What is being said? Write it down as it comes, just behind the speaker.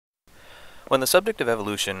When the subject of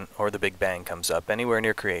evolution or the Big Bang comes up anywhere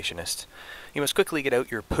near creationists, you must quickly get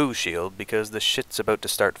out your poo shield because the shit's about to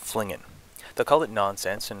start flinging. They'll call it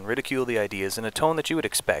nonsense and ridicule the ideas in a tone that you would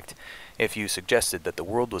expect if you suggested that the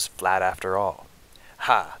world was flat after all.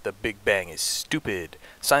 Ha! The Big Bang is stupid.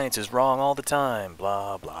 Science is wrong all the time.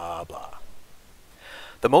 Blah, blah, blah.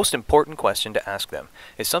 The most important question to ask them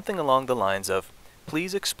is something along the lines of,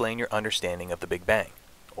 please explain your understanding of the Big Bang,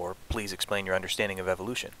 or please explain your understanding of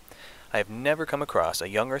evolution. I have never come across a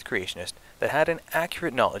young Earth creationist that had an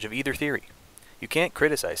accurate knowledge of either theory. You can't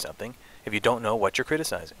criticize something if you don't know what you're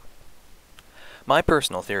criticizing. My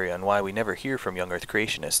personal theory on why we never hear from young Earth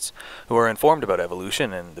creationists who are informed about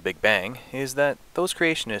evolution and the Big Bang is that those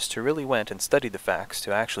creationists who really went and studied the facts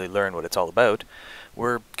to actually learn what it's all about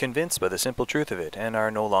were convinced by the simple truth of it and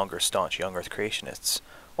are no longer staunch young Earth creationists.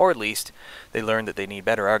 Or at least, they learned that they need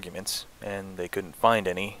better arguments, and they couldn't find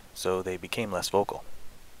any, so they became less vocal.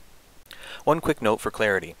 One quick note for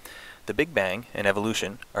clarity. The Big Bang and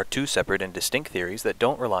evolution are two separate and distinct theories that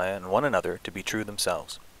don't rely on one another to be true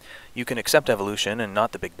themselves. You can accept evolution and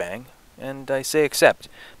not the Big Bang, and I say accept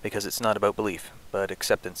because it's not about belief, but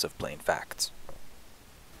acceptance of plain facts.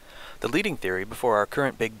 The leading theory before our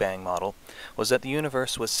current Big Bang model was that the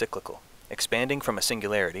universe was cyclical, expanding from a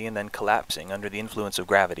singularity and then collapsing under the influence of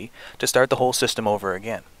gravity to start the whole system over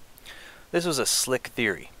again. This was a slick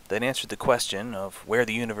theory that answered the question of where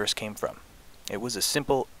the universe came from. It was a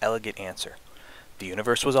simple, elegant answer. The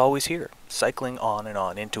universe was always here, cycling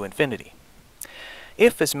on into infinity.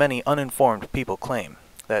 If, as many uninformed people claim,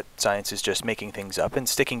 that science is just making things up and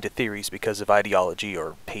sticking to theories because of ideology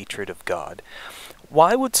or hatred of God,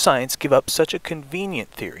 why would science give up such a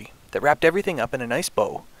convenient theory that wrapped everything up in a nice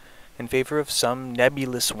bow in favor of some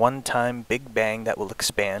nebulous one-time Big Bang that will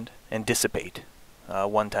expand and dissipate? A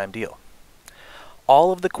one-time deal.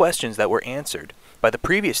 All of the questions that were answered by the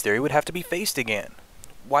previous theory would have to be faced again.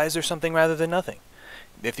 Why is there something rather than nothing?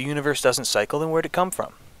 If the universe doesn't cycle, then where'd it come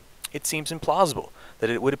from? It seems implausible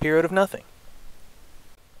that it would appear out of nothing.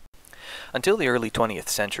 Until the early 20th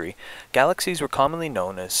century, galaxies were commonly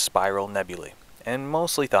known as spiral nebulae, and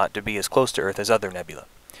mostly thought to be as close to Earth as other nebula.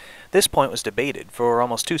 This point was debated for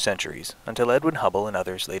almost 2 centuries, until Edwin Hubble and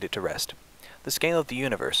others laid it to rest. The scale of the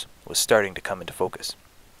universe was starting to come into focus.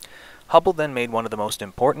 Hubble then made one of the most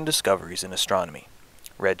important discoveries in astronomy,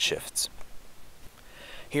 redshifts.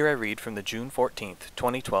 Here I read from the June 14,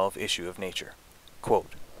 2012 issue of Nature.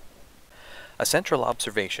 Quote, "A central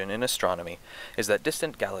observation in astronomy is that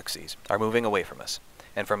distant galaxies are moving away from us,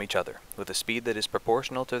 and from each other, with a speed that is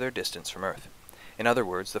proportional to their distance from Earth. In other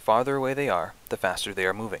words, the farther away they are, the faster they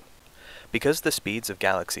are moving. Because the speeds of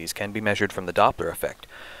galaxies can be measured from the Doppler effect,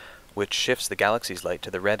 which shifts the galaxy's light to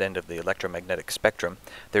the red end of the electromagnetic spectrum,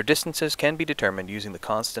 their distances can be determined using the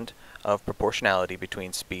constant of proportionality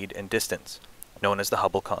between speed and distance, known as the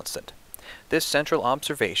Hubble constant. This central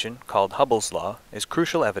observation, called Hubble's law, is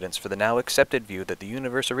crucial evidence for the now accepted view that the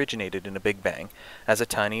universe originated in a Big Bang as a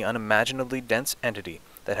tiny, unimaginably dense entity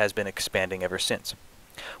that has been expanding ever since.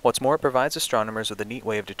 What's more, it provides astronomers with a neat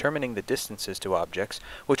way of determining the distances to objects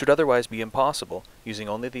which would otherwise be impossible using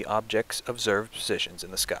only the object's observed positions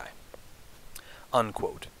in the sky."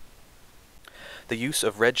 Unquote. The use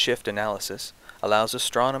of redshift analysis allows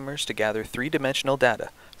astronomers to gather 3-dimensional data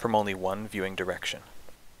from only one viewing direction.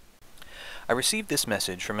 I received this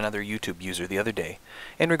message from another YouTube user the other day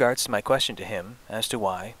in regards to my question to him as to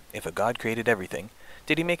why, if a God created everything,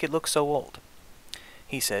 did he make it look so old?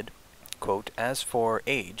 He said, quote, "As for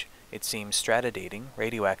age, it seems strata dating,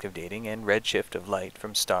 radioactive dating, and redshift of light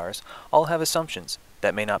from stars all have assumptions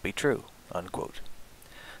that may not be true." Unquote.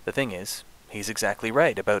 The thing is, he's exactly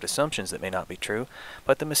right about assumptions that may not be true,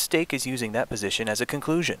 but the mistake is using that position as a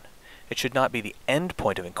conclusion. It should not be the end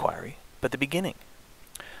point of inquiry, but the beginning.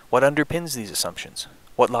 What underpins these assumptions?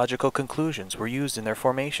 What logical conclusions were used in their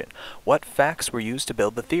formation? What facts were used to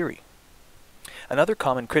build the theory? Another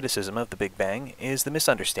common criticism of the Big Bang is the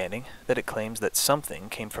misunderstanding that it claims that something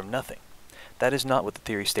came from nothing. That is not what the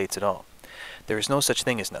theory states at all. There is no such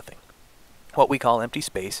thing as nothing. What we call empty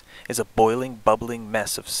space is a boiling, bubbling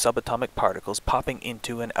mess of subatomic particles popping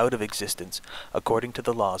into and out of existence according to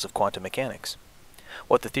the laws of quantum mechanics.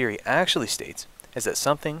 What the theory actually states is that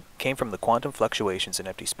something came from the quantum fluctuations in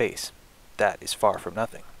empty space. That is far from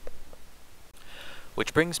nothing.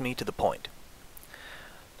 Which brings me to the point.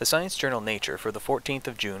 The science journal Nature for the 14th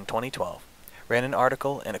of June 2012 ran an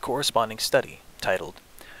article and a corresponding study titled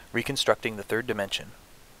 "Reconstructing the Third Dimension"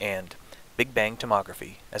 and "Big Bang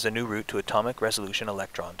Tomography as a New Route to Atomic Resolution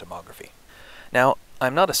Electron Tomography." Now,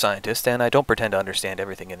 I'm not a scientist and I don't pretend to understand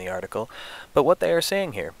everything in the article, but what they are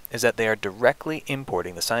saying here is that they are directly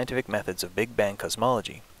importing the scientific methods of Big Bang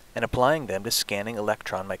cosmology and applying them to scanning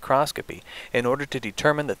electron microscopy in order to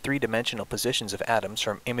determine the three-dimensional positions of atoms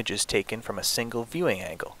from images taken from a single viewing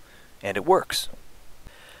angle. And it works!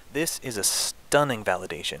 This is a stunning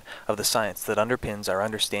validation of the science that underpins our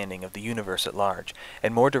understanding of the universe at large,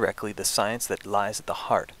 and more directly the science that lies at the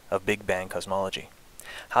heart of Big Bang cosmology.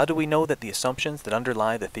 How do we know that the assumptions that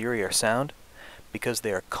underlie the theory are sound? Because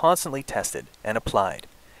they are constantly tested and applied,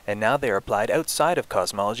 and now they are applied outside of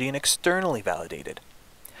cosmology and externally validated.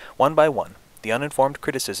 One by one, the uninformed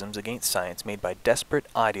criticisms against science made by desperate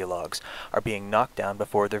ideologues are being knocked down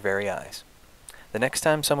before their very eyes. The next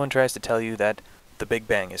time someone tries to tell you that the Big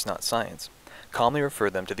Bang is not science, calmly refer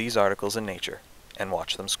them to these articles in Nature and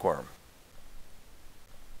watch them squirm.